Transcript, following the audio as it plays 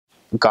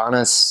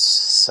Ghana's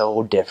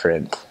so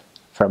different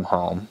from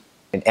home.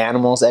 And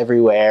animals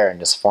everywhere, and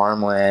just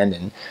farmland,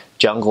 and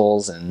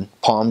jungles, and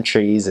palm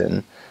trees,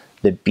 and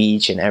the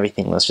beach, and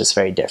everything was just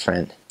very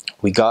different.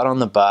 We got on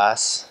the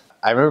bus.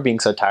 I remember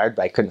being so tired,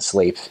 but I couldn't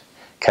sleep,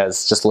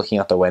 because just looking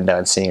out the window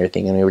and seeing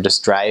everything, and we would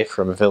just drive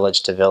from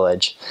village to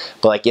village.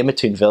 But like in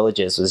between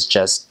villages was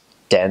just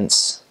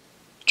dense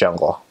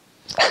jungle.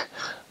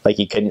 Like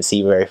you couldn't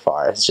see very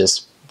far. It's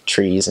just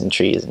trees and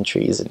trees and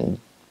trees and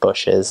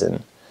bushes,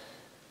 and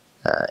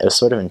it was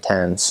sort of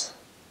intense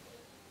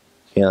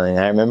feeling.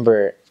 I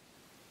remember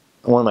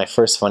one of my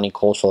first funny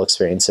cultural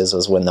experiences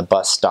was when the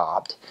bus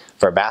stopped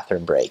for a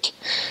bathroom break,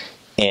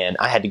 and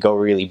I had to go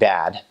really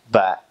bad,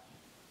 but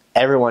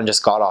everyone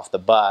just got off the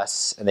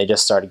bus and they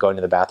just started going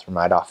to the bathroom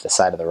right off the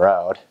side of the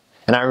road.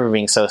 And I remember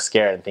being so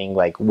scared and thinking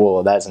like,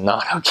 whoa, that's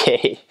not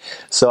okay.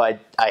 So I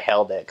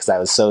held it because I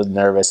was so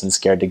nervous and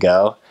scared to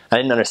go. I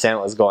didn't understand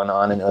what was going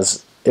on, and it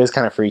was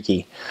kind of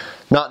freaky.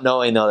 Not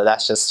knowing though that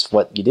that's just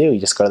what you do. You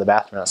just go to the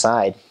bathroom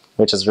outside,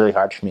 which was really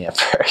hard for me at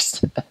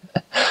first.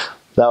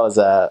 That was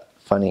a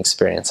funny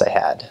experience I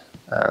had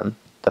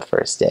the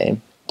first day.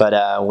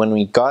 But when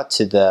we got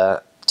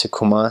to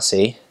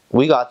Kumasi,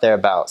 we got there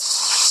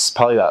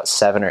probably about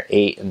 7 or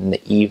 8 in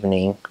the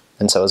evening,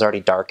 and so it was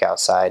already dark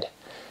outside.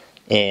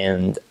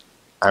 And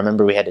I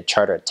remember we had to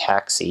charter a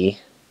taxi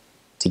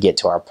to get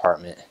to our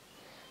apartment.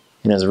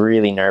 And it was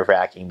really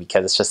nerve-wracking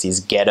because it's just these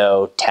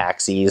ghetto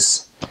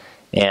taxis,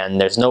 and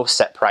there's no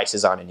set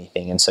prices on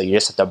anything, and so you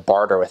just have to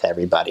barter with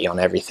everybody on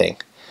everything.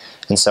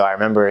 And so I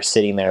remember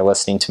sitting there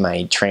listening to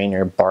my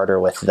trainer barter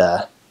with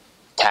the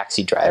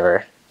taxi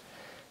driver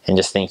and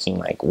just thinking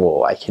like,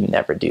 whoa, I can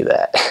never do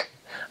that.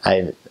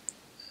 It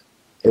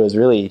was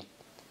really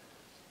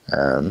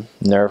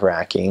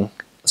nerve-wracking.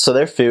 So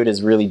their food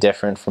is really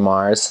different from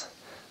ours.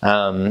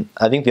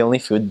 I think the only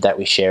food that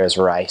we share is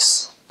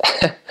rice.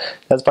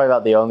 That's probably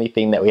about the only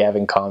thing that we have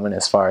in common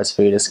as far as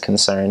food is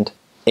concerned.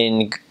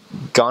 In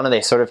Ghana,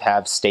 they sort of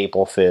have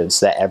staple foods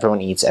that everyone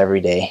eats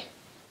every day.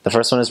 The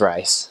first one is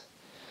rice.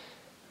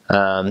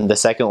 The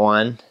second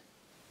one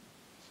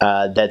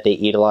that they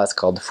eat a lot is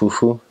called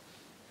fufu.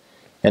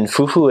 And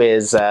fufu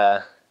is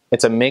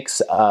it's a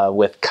mix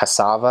with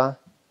cassava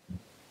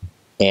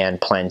and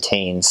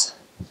plantains,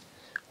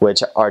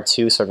 which are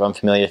two sort of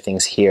unfamiliar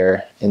things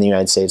here in the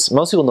United States.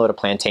 Most people know what a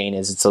plantain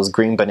is. It's those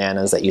green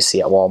bananas that you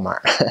see at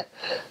Walmart.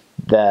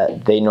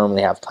 That they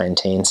normally have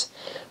plantains.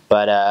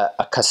 But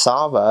a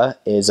cassava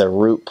is a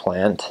root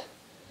plant.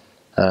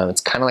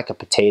 It's kind of like a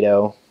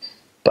potato,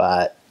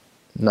 but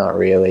not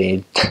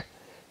really.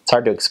 It's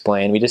hard to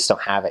explain. We just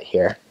don't have it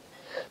here.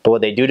 But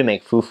what they do to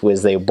make fufu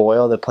is they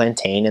boil the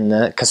plantain and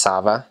the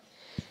cassava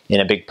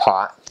in a big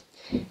pot,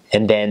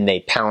 and then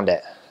they pound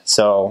it.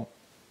 So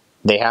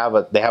they have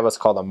what's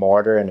called a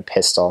mortar and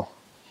piston,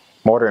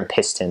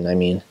 I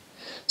mean.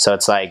 So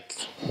it's like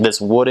this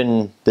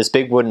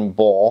big wooden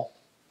bowl,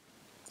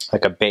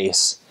 like a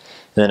base,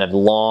 and then a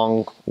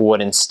long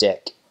wooden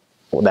stick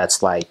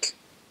that's like,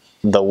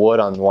 the wood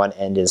on one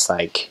end is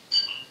like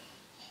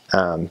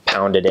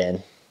pounded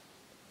in.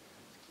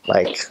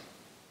 Like,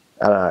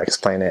 I don't know how to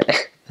explain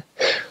it.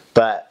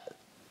 But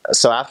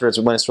so afterwards,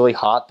 when it's really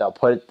hot, they'll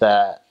put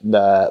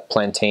the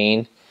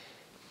plantain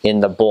in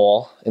the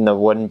bowl, in the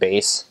wooden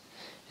base,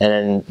 and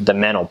then the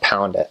men will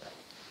pound it.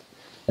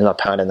 And they'll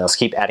pound it, and they'll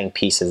keep adding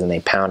pieces, and they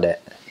pound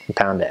it, and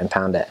pound it, and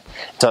pound it.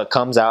 Until it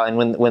comes out, and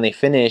when they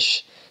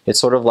finish, it's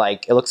sort of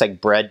like, it looks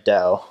like bread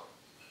dough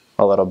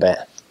a little bit.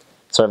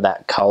 Sort of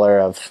that color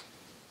of,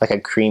 like a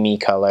creamy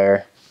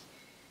color,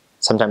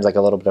 sometimes like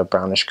a little bit of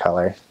brownish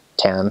color,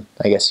 tan,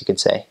 I guess you could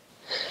say.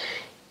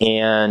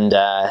 And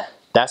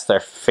that's their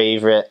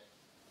favorite,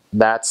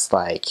 that's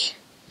like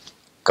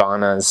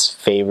Ghana's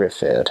favorite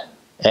food.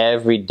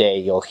 Every day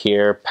you'll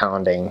hear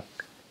pounding.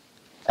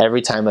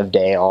 Every time of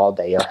day, all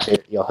day,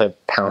 you'll hear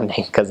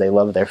pounding because they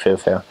love their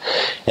fufu.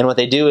 And what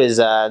they do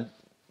is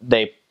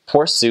they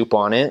pour soup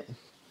on it,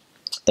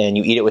 and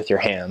you eat it with your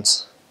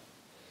hands.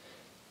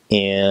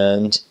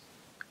 And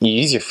you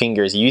use your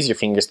fingers. You use your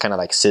fingers kind of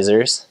like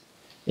scissors,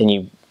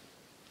 and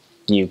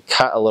you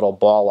cut a little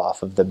ball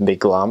off of the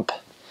big lump.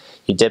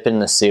 You dip it in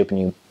the soup, and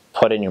you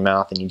put it in your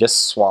mouth, and you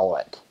just swallow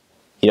it.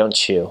 You don't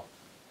chew.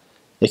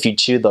 If you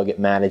chew, they'll get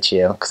mad at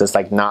you because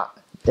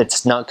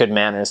it's not good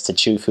manners to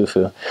chew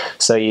fufu.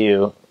 So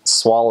you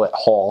swallow it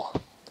whole.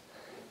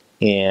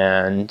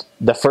 And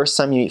the first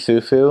time you eat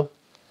fufu,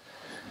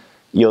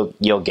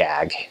 you'll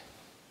gag.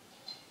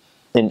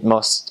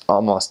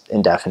 Almost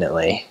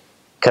indefinitely.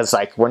 Because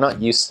like, we're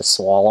not used to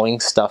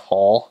swallowing stuff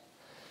whole.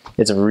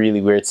 It's a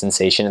really weird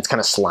sensation. It's kind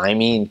of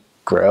slimy and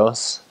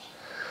gross.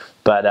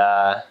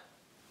 But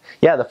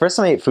yeah, the first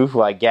time I ate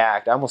fufu, I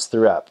gagged. I almost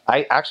threw up.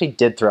 I actually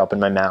did throw up in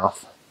my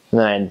mouth. And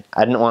then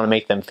I didn't want to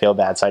make them feel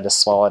bad, so I just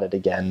swallowed it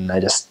again, and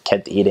I just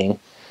kept eating.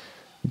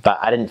 But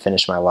I didn't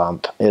finish my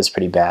lump. It was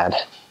pretty bad.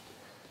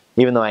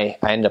 Even though I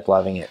ended up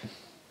loving it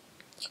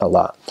a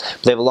lot.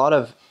 But they have a lot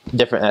of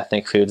different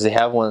ethnic foods. They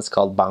have one that's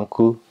called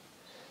banku.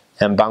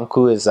 And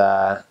banku is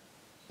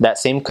that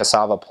same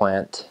cassava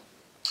plant,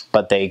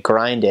 but they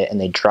grind it and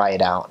they dry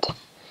it out.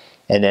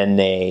 And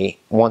then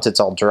once it's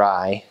all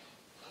dry,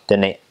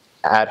 then they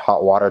add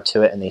hot water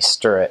to it and they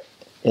stir it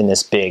in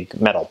this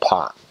big metal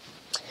pot.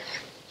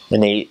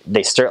 And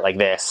they stir it like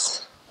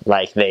this,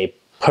 like they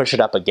push it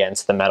up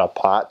against the metal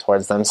pot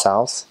towards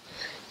themselves.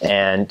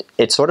 And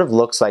it sort of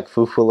looks like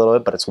fufu a little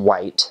bit, but it's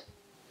white.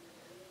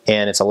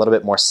 And it's a little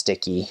bit more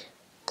sticky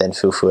than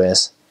fufu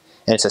is.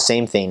 And it's the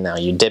same thing now.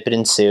 You dip it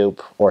in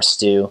soup or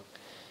stew,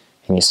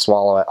 and you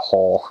swallow it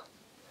whole.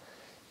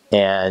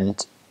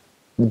 And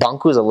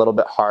banku is a little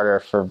bit harder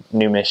for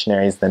new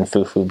missionaries than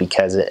fufu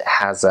because it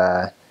has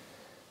a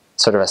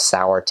sort of a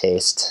sour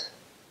taste.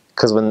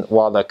 Because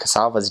while the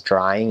cassava is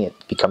drying, it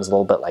becomes a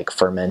little bit like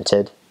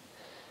fermented.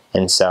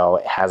 And so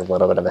it has a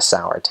little bit of a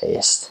sour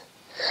taste.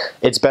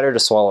 It's better to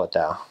swallow it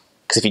though,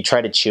 because if you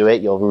try to chew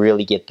it, you'll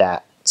really get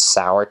that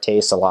sour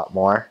taste a lot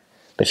more.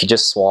 But if you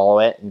just swallow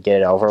it and get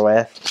it over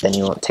with, then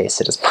you won't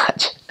taste it as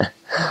much.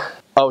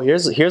 Oh,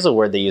 here's a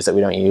word they use that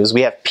we don't use.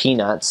 We have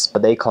peanuts,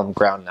 but they call them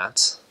ground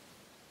nuts.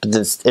 But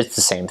it's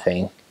the same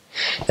thing.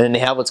 And then they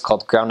have what's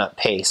called groundnut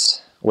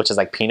paste, which is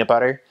like peanut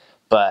butter,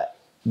 but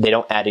they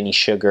don't add any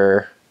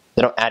sugar.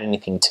 They don't add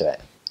anything to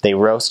it. They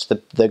roast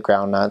the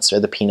ground nuts or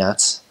the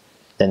peanuts,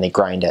 then they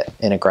grind it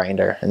in a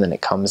grinder, and then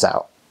it comes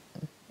out.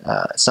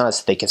 It's not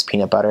as thick as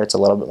peanut butter. It's a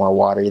little bit more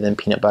watery than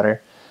peanut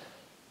butter,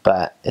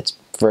 but it's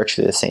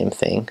virtually the same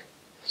thing.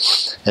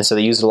 And so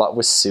they use it a lot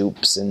with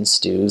soups and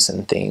stews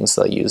and things.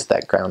 They'll use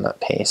that groundnut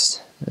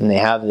paste. And they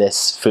have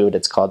this food,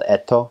 it's called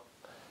eto,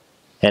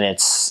 and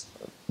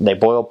they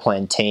boil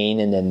plantain,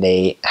 and then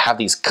they have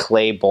these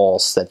clay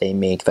bowls that they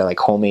make. They're like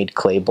homemade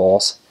clay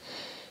bowls.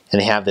 And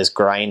they have this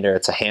grinder,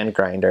 it's a hand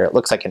grinder. It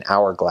looks like an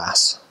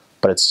hourglass,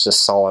 but it's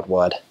just solid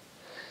wood.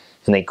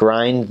 And they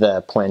grind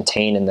the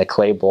plantain in the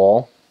clay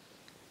bowl.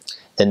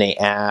 Then they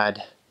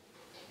add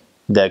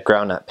the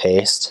groundnut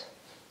paste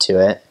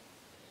to it.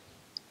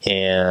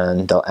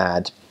 And they'll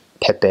add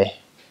pepe,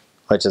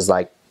 which is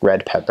like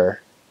red pepper.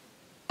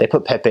 They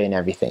put pepe in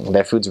everything.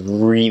 Their food's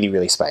really,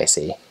 really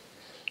spicy.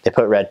 They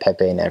put red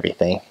pepe in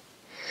everything.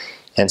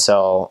 And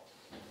so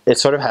it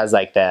sort of has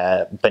like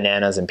the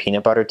bananas and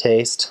peanut butter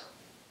taste,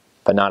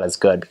 but not as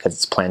good because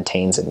it's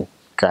plantains and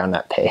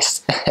groundnut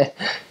paste.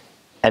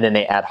 And then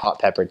they add hot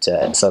pepper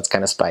to it, so it's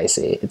kind of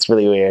spicy. It's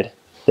really weird.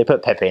 They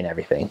put pepe in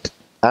everything.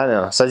 I don't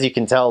know. So as you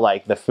can tell,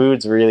 like the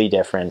food's really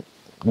different.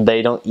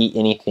 They don't eat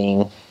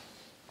anything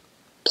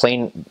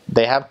plain.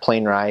 They have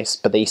plain rice,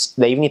 but they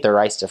even eat their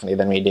rice differently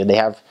than we do. They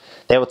have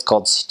what's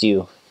called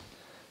stew.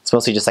 It's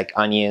mostly just like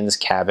onions,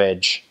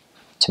 cabbage,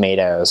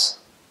 tomatoes,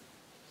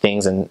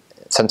 things, and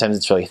sometimes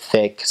it's really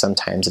thick,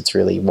 sometimes it's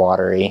really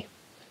watery,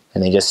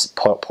 and they just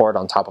pour it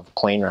on top of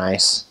plain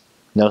rice,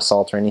 no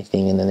salt or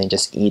anything, and then they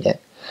just eat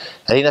it.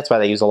 I think that's why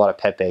they use a lot of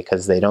pepe,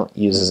 because they didn't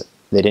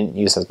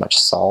use as much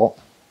salt.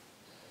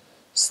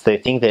 So they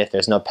think that if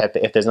there's no pepe,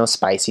 if there's no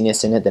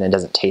spiciness in it, then it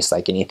doesn't taste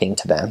like anything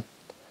to them.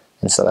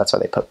 And so that's why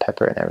they put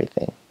pepper in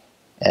everything.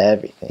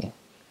 Everything.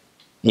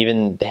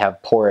 Even they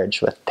have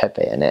porridge with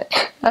pepe in it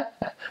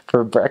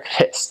for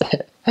breakfast,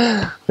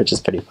 which is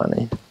pretty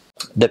funny.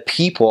 The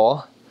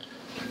people,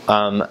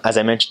 as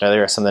I mentioned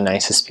earlier, are some of the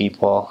nicest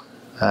people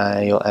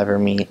you'll ever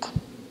meet.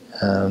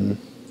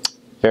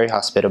 Very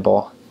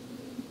hospitable.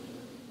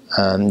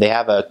 They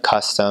have a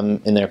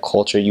custom in their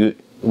culture.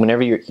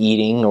 Whenever you're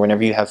eating or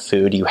whenever you have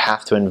food, you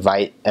have to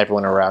invite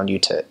everyone around you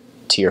to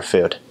your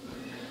food.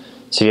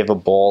 So if you have a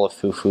bowl of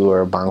fufu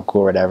or banku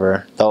or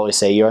whatever, they'll always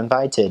say, you're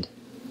invited.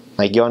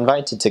 Like, you're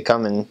invited to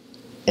come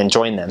and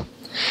join them.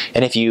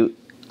 And I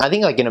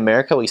think like in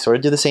America, we sort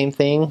of do the same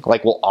thing.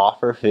 Like, we'll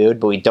offer food,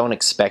 but we don't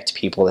expect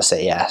people to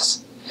say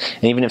yes.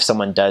 And even if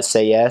someone does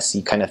say yes,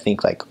 you kind of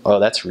think like, oh,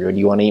 that's rude.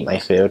 You want to eat my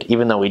food?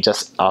 Even though we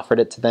just offered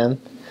it to them.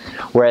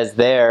 Whereas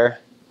there,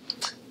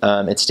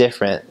 it's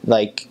different.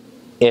 Like,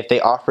 if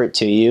they offer it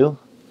to you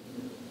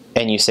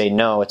and you say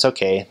no, it's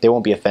okay. They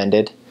won't be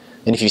offended.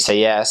 And if you say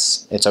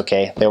yes, it's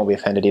okay. They won't be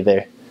offended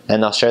either.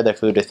 And they'll share their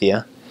food with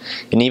you.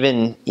 And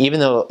even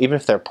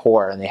if they're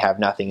poor and they have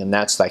nothing, and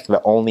that's like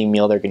the only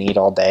meal they're going to eat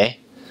all day,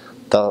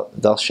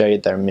 they'll share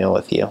their meal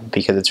with you,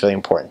 because it's really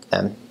important to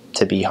them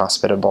to be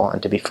hospitable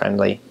and to be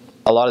friendly.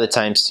 A lot of the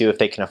times too, if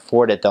they can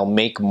afford it, they'll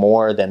make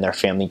more than their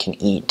family can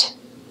eat,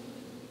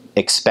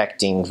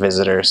 expecting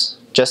visitors.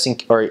 Just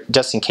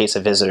in case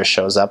a visitor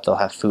shows up, they'll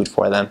have food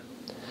for them.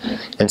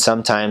 And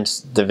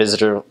sometimes no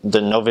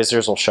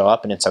visitors will show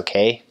up, and it's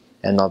okay,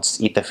 and they'll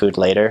just eat the food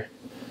later.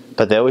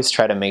 But they always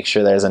try to make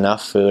sure there's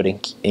enough food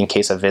in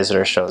case a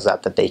visitor shows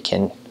up that they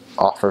can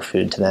offer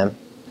food to them.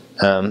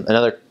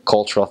 Another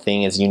cultural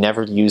thing is you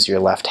never use your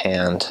left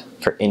hand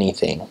for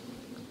anything.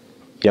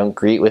 You don't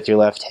greet with your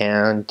left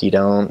hand. You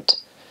don't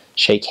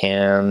shake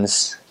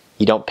hands.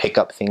 You don't pick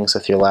up things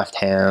with your left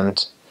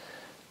hand.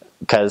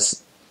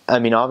 Because, I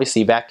mean,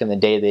 obviously back in the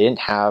day, they didn't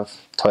have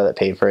toilet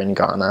paper in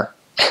Ghana.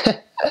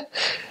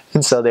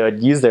 And so they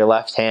would use their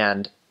left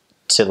hand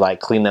to like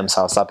clean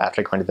themselves up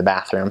after going to the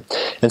bathroom.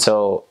 And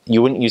so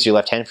you wouldn't use your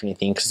left hand for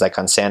anything because it's like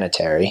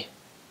unsanitary.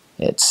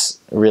 It's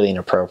really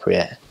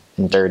inappropriate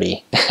and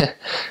dirty.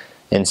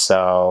 And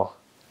so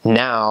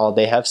now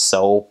they have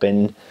soap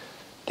and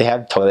they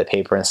have toilet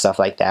paper and stuff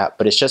like that,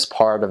 but it's just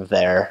part of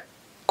their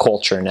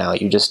culture now.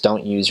 You just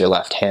don't use your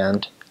left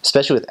hand,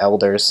 especially with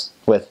elders,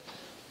 with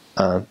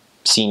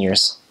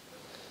seniors.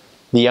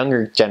 The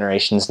younger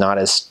generation's not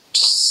as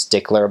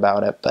stickler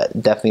about it,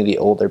 but definitely the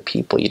older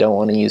people, you don't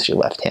want to use your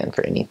left hand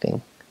for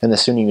anything. And the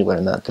sooner you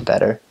learn that, the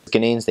better.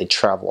 Ghanaians, they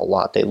travel a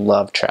lot. They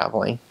love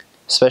traveling,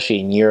 especially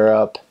in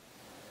Europe.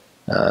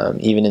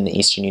 Even in the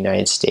eastern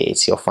United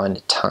States, you'll find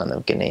a ton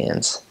of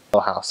Ghanaians.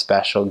 How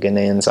special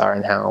Ghanaians are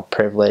and how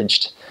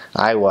privileged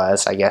I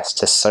was, I guess,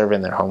 to serve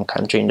in their home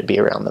country and to be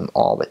around them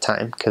all the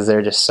time, because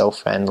they're just so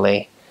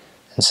friendly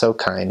and so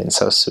kind and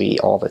so sweet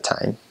all the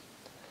time.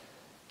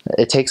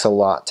 It takes a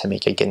lot to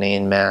make a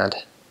Ghanaian mad.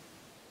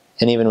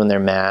 And even when they're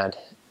mad,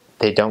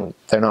 they're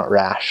not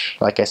rash.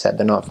 Like I said,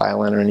 they're not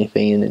violent or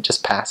anything, and it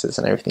just passes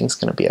and everything's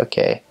going to be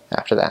okay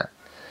after that.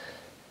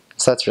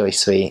 So that's really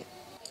sweet.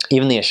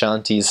 Even the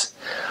Ashantis,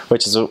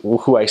 which is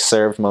who I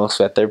served most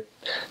with,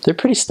 they're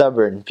pretty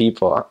stubborn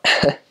people.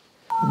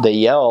 They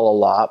yell a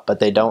lot, but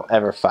they don't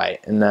ever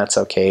fight, and that's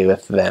okay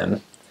with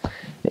them.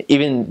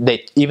 Even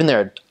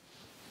their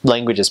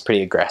language is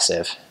pretty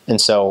aggressive. And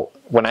so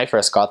when I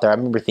first got there, I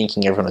remember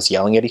thinking everyone was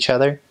yelling at each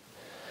other.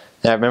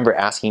 And I remember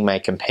asking my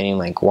companion,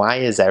 like, why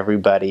is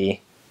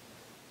everybody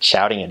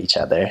shouting at each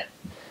other?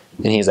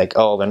 And he's like,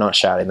 oh, they're not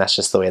shouting, that's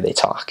just the way they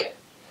talk.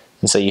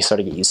 And so you sort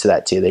of get used to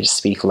that too. They just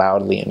speak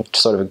loudly and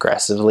sort of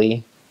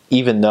aggressively,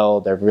 even though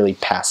they're really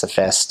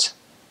pacifist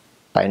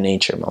by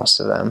nature,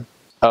 most of them.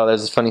 Oh,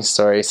 there's a funny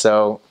story.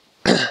 So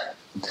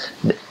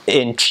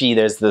in Chi,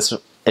 there's this,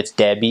 it's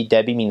Debbie.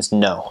 Debbie means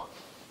no.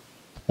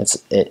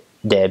 That's it,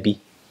 Debbie.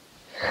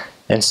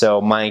 And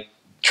so my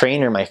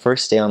trainer, my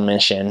first day on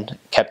mission,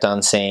 kept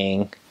on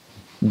saying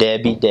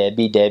Debbie,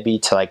 Debbie, Debbie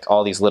to like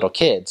all these little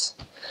kids.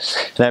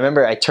 And I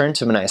remember I turned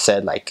to him and I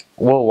said, like,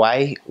 whoa,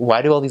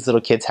 why do all these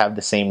little kids have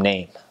the same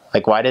name?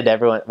 Like, why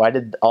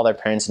did all their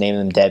parents name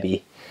them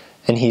Debbie?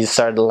 And he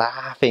started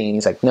laughing, and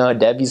he's like, no,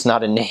 Debbie's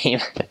not a name.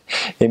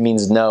 It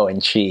means no in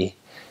Chi.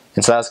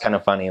 And so that was kind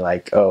of funny,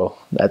 like, oh,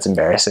 that's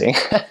embarrassing.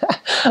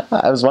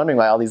 I was wondering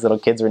why all these little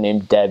kids were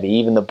named Debbie,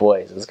 even the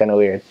boys. It was kind of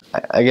weird.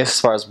 I guess as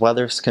far as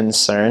weather's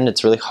concerned,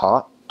 it's really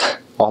hot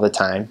all the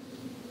time.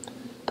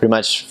 Pretty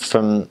much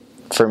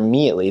for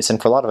me at least,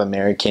 and for a lot of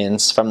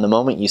Americans, from the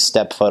moment you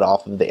step foot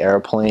off of the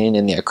airplane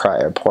in the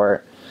Accra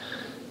airport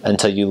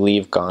until you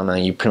leave Ghana,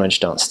 you pretty much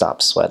don't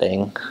stop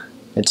sweating.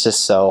 It's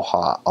just so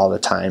hot all the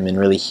time and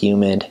really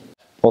humid.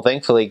 Well,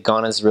 thankfully,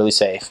 Ghana's really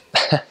safe.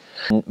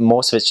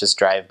 Most of it's just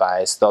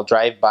drive-bys. They'll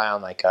drive by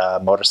on like a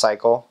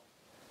motorcycle,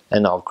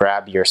 and they'll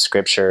grab your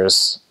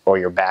scriptures or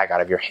your bag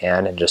out of your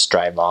hand and just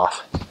drive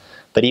off.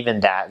 But even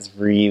that is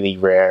really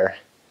rare.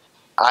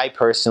 I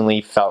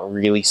personally felt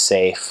really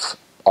safe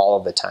all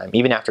of the time,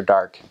 even after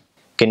dark.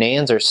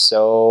 Ghanaians are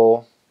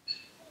so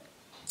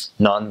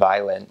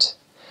non-violent.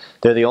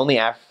 They're the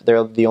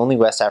only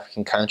West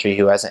African country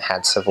who hasn't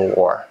had civil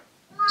war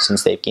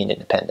since they've gained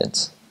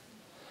independence.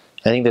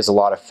 I think there's a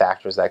lot of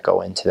factors that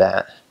go into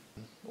that.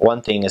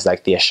 One thing is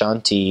like the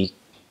Ashanti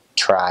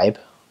tribe,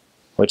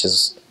 which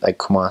is like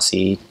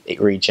Kumasi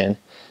region.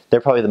 They're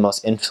probably the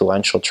most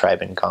influential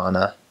tribe in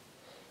Ghana,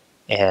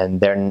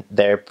 and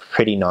they're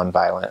pretty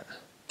non-violent.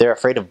 They're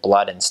afraid of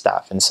blood and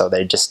stuff, and so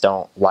they just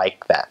don't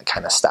like that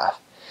kind of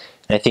stuff.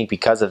 And I think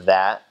because of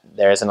that,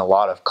 there isn't a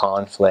lot of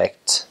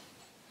conflict.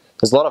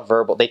 There's a lot of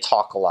verbal, they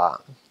talk a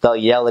lot. They'll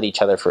yell at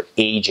each other for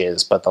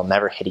ages, but they'll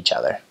never hit each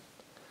other.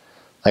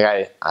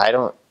 Like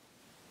I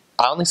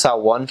only saw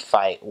one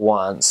fight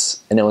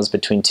once, and it was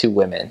between two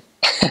women.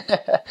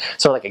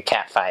 Sort of like a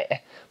cat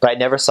fight. But I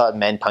never saw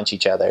men punch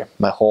each other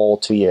my whole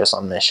 2 years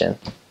on mission.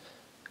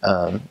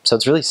 So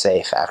it's really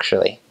safe,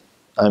 actually.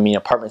 I mean,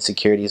 apartment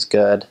security is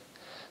good.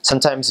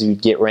 Sometimes you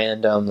get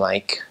random,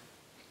 like,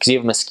 because you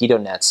have mosquito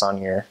nets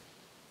on your,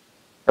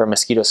 or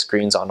mosquito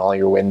screens on all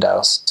your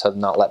windows to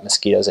not let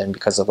mosquitoes in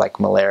because of like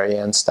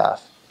malaria and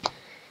stuff.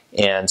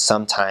 And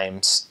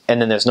sometimes,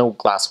 and then there's no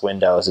glass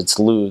windows, it's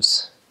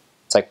loose.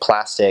 It's like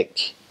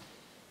plastic,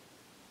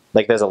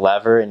 like there's a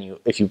lever, and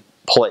if you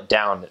pull it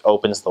down, it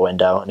opens the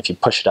window, and if you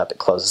push it up, it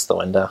closes the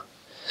window.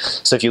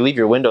 So if you leave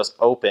your windows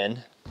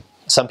open,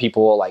 some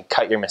people will like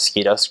cut your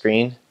mosquito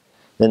screen,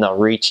 then they'll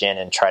reach in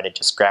and try to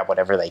just grab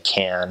whatever they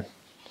can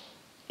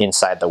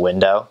inside the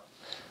window.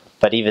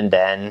 But even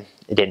then,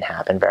 it didn't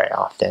happen very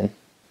often.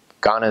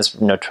 Ghana's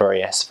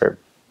notorious for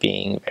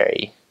being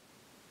very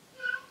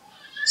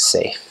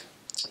safe.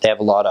 They have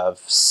a lot of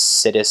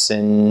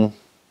citizen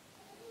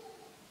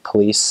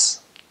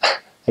police,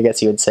 I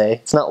guess you would say.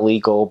 It's not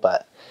legal,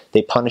 but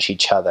they punish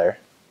each other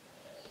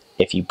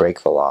if you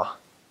break the law.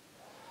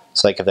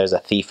 So like if there's a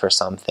thief or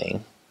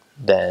something,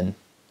 then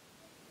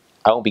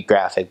I won't be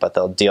graphic, but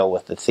they'll deal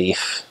with the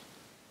thief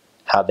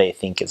how they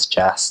think is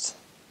just.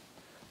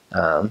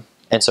 And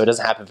so it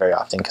doesn't happen very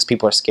often because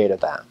people are scared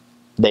of that.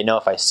 They know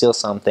if I steal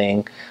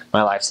something,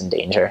 my life's in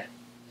danger.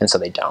 And so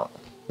they don't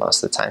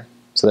most of the time.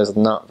 So there's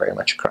not very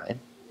much crime.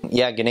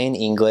 Yeah, Ghanaian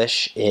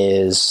English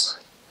is,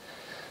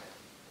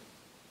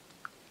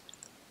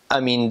 I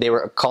mean, they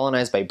were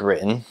colonized by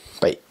Britain,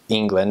 by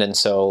England, and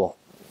so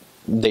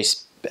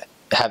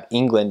have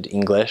England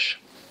English,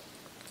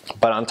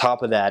 but on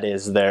top of that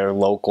is their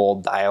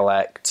local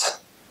dialect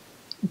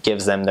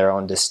gives them their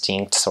own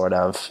distinct sort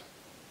of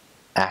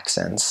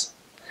accents.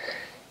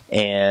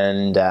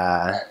 And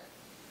I'm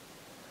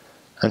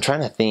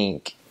trying to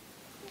think.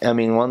 I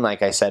mean, one,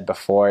 like I said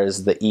before,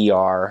 is the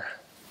ER.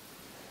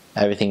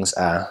 Everything's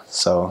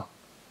so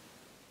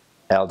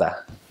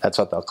Elda. That's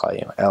what they'll call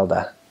you,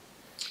 Elda.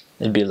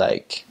 It'd be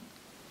like,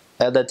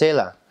 Elda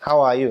Taylor, how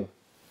are you?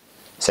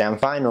 Say, I'm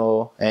fine,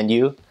 oh, and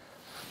you?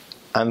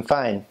 I'm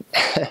fine.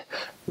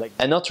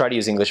 And they'll try to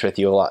use English with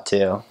you a lot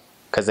too,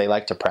 because they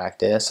like to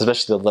practice,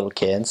 especially the little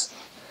kids.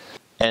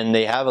 And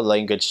they have a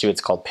language too,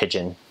 it's called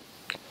Pidgin,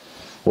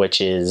 which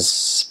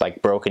is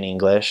like broken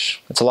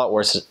English. It's a lot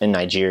worse in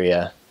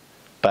Nigeria,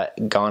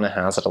 but Ghana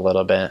has it a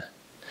little bit.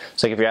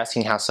 So like if you're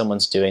asking how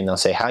someone's doing, they'll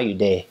say, how you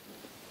day?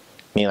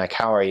 Meaning like,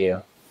 how are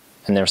you?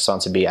 And their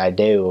response would be, I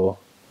do,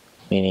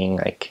 meaning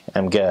like,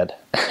 I'm good.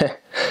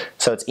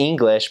 So it's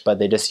English, but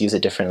they just use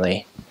it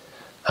differently.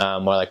 Or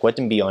like, what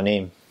be your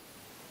name?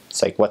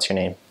 It's like, what's your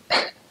name?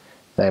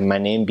 Like, my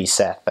name be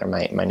Seth, or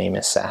my name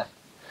is Seth.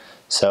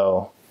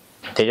 So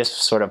they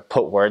just sort of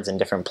put words in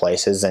different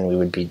places than we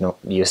would be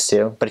used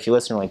to. But if you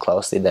listen really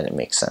closely, then it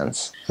makes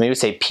sense. When we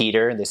say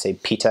Peter, they say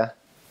Pita.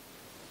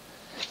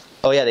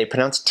 Oh yeah, they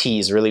pronounce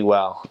T's really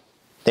well.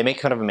 They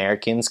make fun of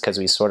Americans because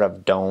we sort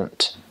of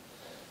don't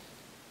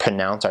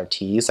pronounce our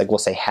T's. Like we'll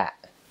say hat,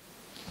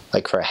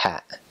 like for a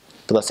hat,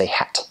 but let's say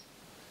hat.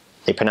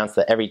 They pronounce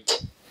that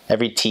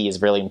every T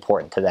is really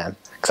important to them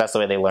because that's the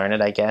way they learn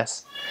it, I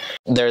guess.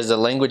 There's a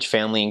language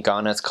family in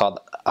Ghana. It's called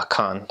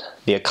Akan,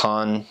 the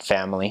Akan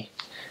family,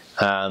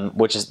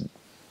 which is,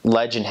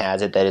 legend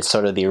has it that it's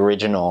sort of the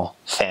original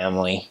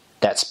family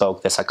that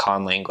spoke this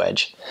Akan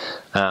language.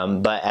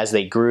 But as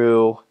they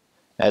grew,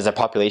 as their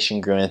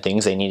population grew and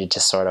things, they needed to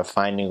sort of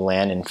find new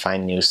land and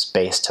find new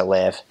space to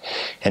live.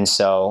 And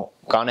so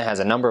Ghana has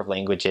a number of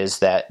languages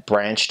that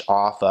branched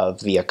off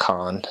of the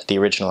Akan, the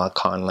original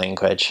Akan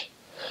language.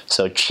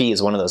 So Chi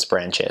is one of those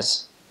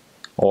branches,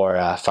 or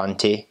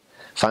Fanti.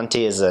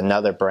 Fanti is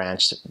another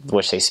branch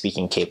which they speak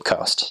in Cape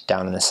Coast,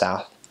 down in the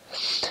south.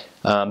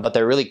 But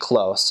they're really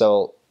close.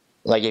 So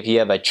like if you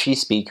have a Chi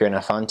speaker and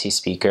a Fanti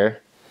speaker,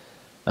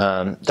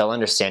 they'll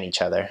understand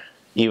each other.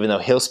 Even though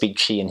he'll speak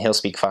Chi and he'll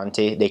speak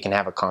Fanti, they can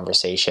have a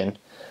conversation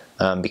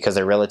because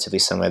they're relatively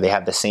similar. They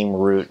have the same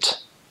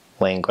root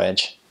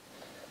language.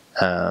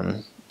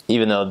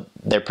 Even though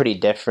they're pretty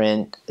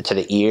different to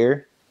the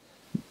ear,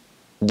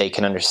 they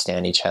can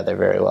understand each other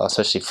very well,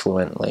 especially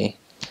fluently.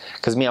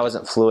 Because me, I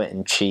wasn't fluent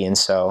in Chi, and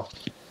so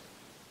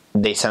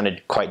they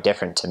sounded quite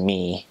different to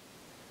me.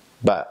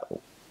 But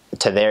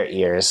to their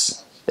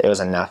ears, it was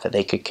enough that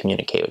they could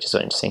communicate, which is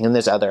really interesting. And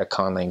there's other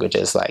Akan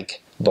languages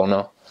like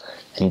Bono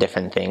and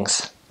different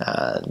things.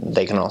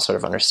 They can all sort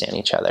of understand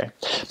each other.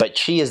 But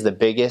Chi is the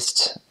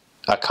biggest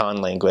Akan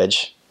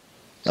language,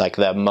 like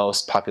the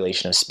most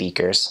population of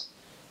speakers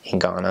in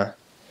Ghana.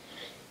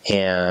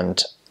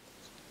 And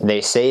they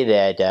say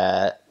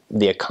that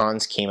the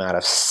Akans came out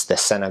of the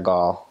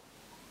Senegal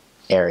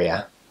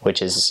area,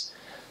 which is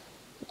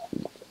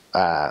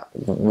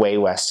way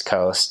west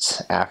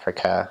coast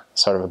Africa,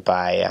 sort of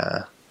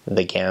by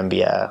the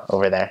Gambia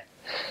over there.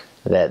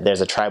 That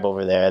there's a tribe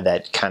over there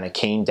that kind of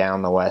came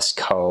down the west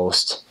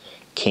coast,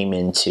 came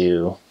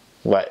into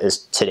what is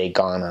today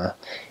Ghana,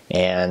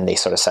 and they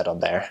sort of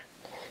settled there.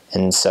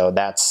 And so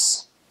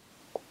that's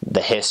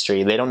the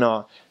history. They don't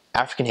know,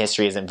 African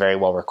history isn't very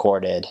well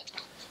recorded.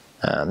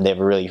 They have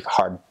a really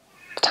hard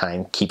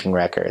time keeping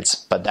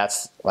records, but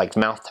that's like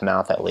mouth to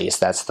mouth at least,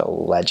 that's the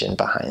legend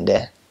behind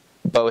it.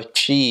 But with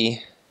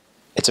Chi,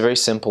 it's a very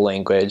simple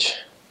language.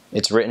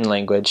 It's written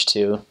language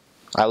too.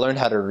 I learned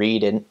how to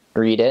read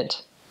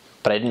it,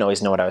 but I didn't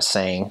always know what I was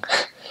saying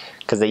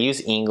because they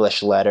use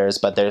English letters,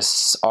 but there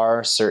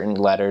are certain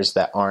letters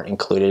that aren't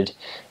included,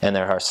 and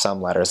there are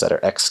some letters that are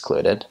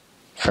excluded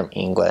from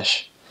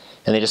English,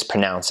 and they just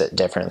pronounce it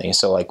differently.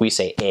 So like we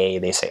say A,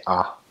 they say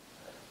A,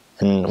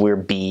 and we're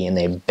B and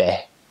they be.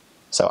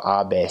 So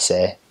A, B,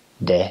 C,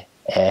 D,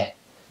 E.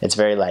 It's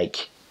very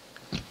like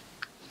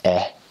E.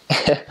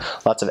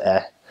 Lots of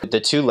E. The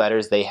two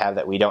letters they have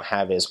that we don't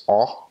have is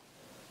O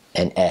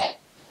and E.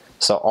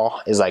 So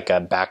O is like a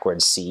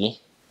backwards C.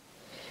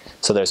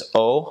 So there's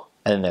O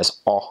and then there's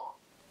O.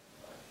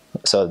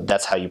 So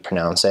that's how you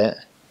pronounce it.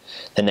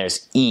 Then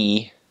there's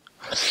E,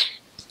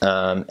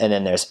 and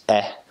then there's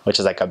E, which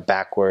is like a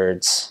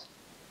backwards,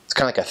 it's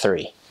kind of like a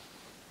 3.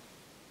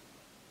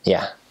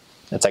 Yeah,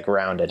 it's like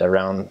rounded,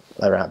 around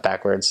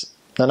backwards.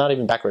 No, not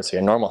even backwards 3,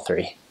 a normal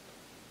 3.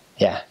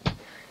 Yeah,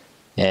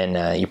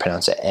 and you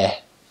pronounce it E.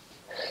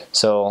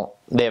 So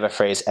they have a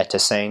phrase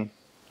etiseng,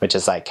 which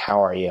is like,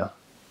 how are you?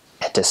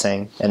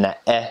 Etiseng, and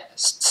that E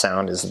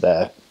sound is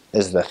the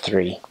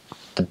 3,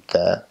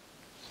 the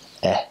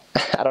E.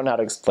 I don't know how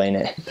to explain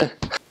it.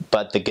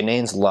 But the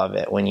Ghanaians love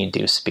it when you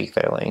do speak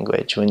their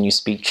language. When you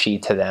speak Chi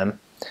to them,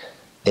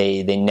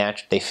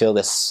 they feel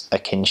this a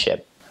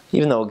kinship.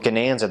 Even though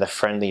Ghanaians are the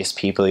friendliest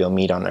people you'll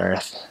meet on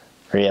earth,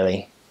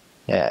 really.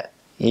 Yeah,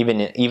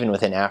 even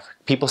within Africa,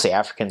 people say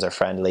Africans are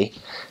friendly.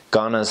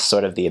 Ghana's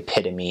sort of the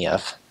epitome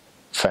of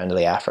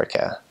friendly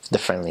Africa, the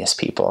friendliest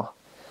people.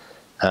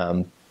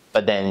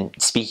 But then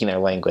speaking their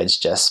language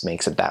just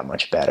makes it that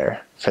much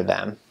better for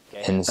them.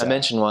 And so I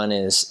mentioned one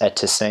is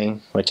etiseng,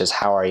 which is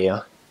how are you?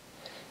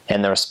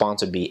 And the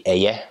response would be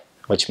eye,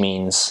 which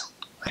means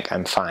like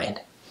I'm fine.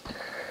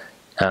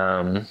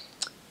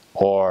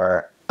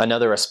 Or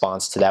another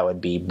response to that would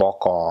be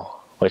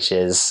boko, which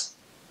is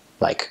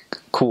like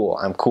cool,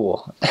 I'm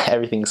cool,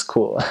 everything's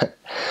cool.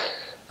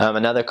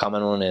 Another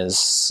common one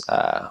is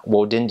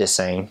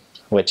wodindeseng,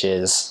 which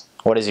is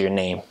what is your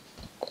name?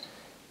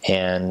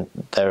 And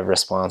the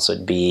response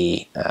would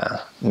be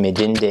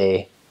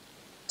Medinde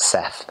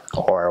Seth,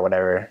 or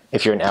whatever.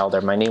 If you're an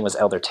elder, my name was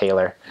Elder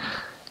Taylor,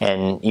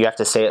 and you have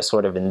to say it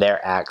sort of in their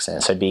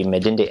accent, so it'd be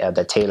Medinde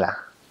Elder Taylor.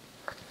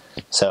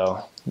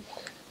 So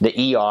the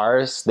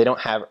ERs, they don't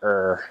have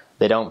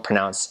they don't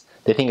pronounce,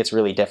 they think it's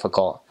really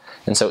difficult,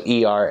 and so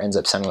ER ends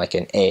up sounding like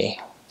an A,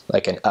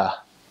 like an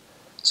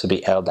so it'd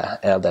be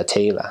Elder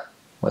Taylor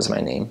was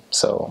my name,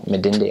 so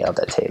Medinde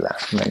Elder Taylor,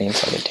 my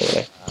name's Elder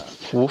Taylor.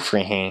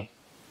 Woofrihin.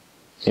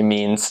 It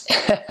means,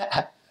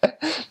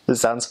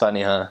 this sounds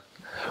funny, huh?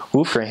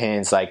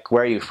 Woofrihin is like,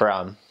 where are you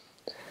from?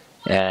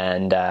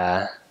 And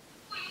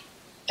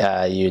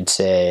you'd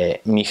say,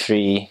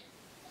 Mifri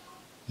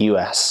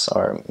US,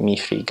 or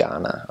Mifri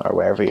Ghana, or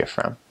wherever you're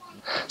from.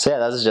 So yeah,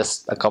 that was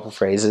just a couple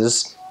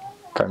phrases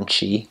from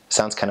Chi.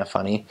 Sounds kind of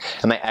funny.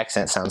 And my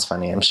accent sounds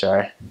funny, I'm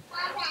sure.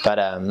 But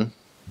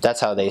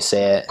that's how they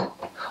say it.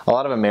 A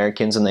lot of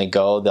Americans, when they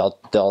go,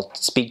 they'll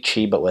speak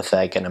Chi, but with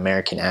like an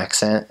American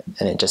accent,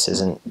 and it just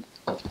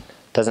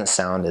doesn't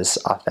sound as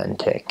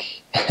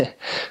authentic.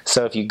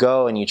 So if you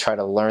go and you try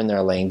to learn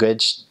their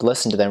language,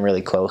 listen to them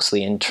really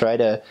closely and try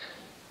to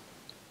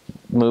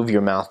move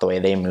your mouth the way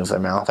they move their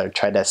mouth, or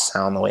try to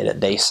sound the way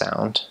that they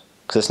sound.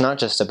 Because it's not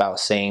just about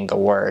saying the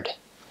word,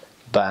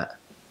 but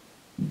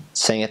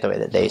saying it the way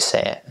that they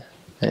say it,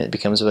 and it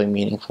becomes really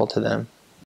meaningful to them.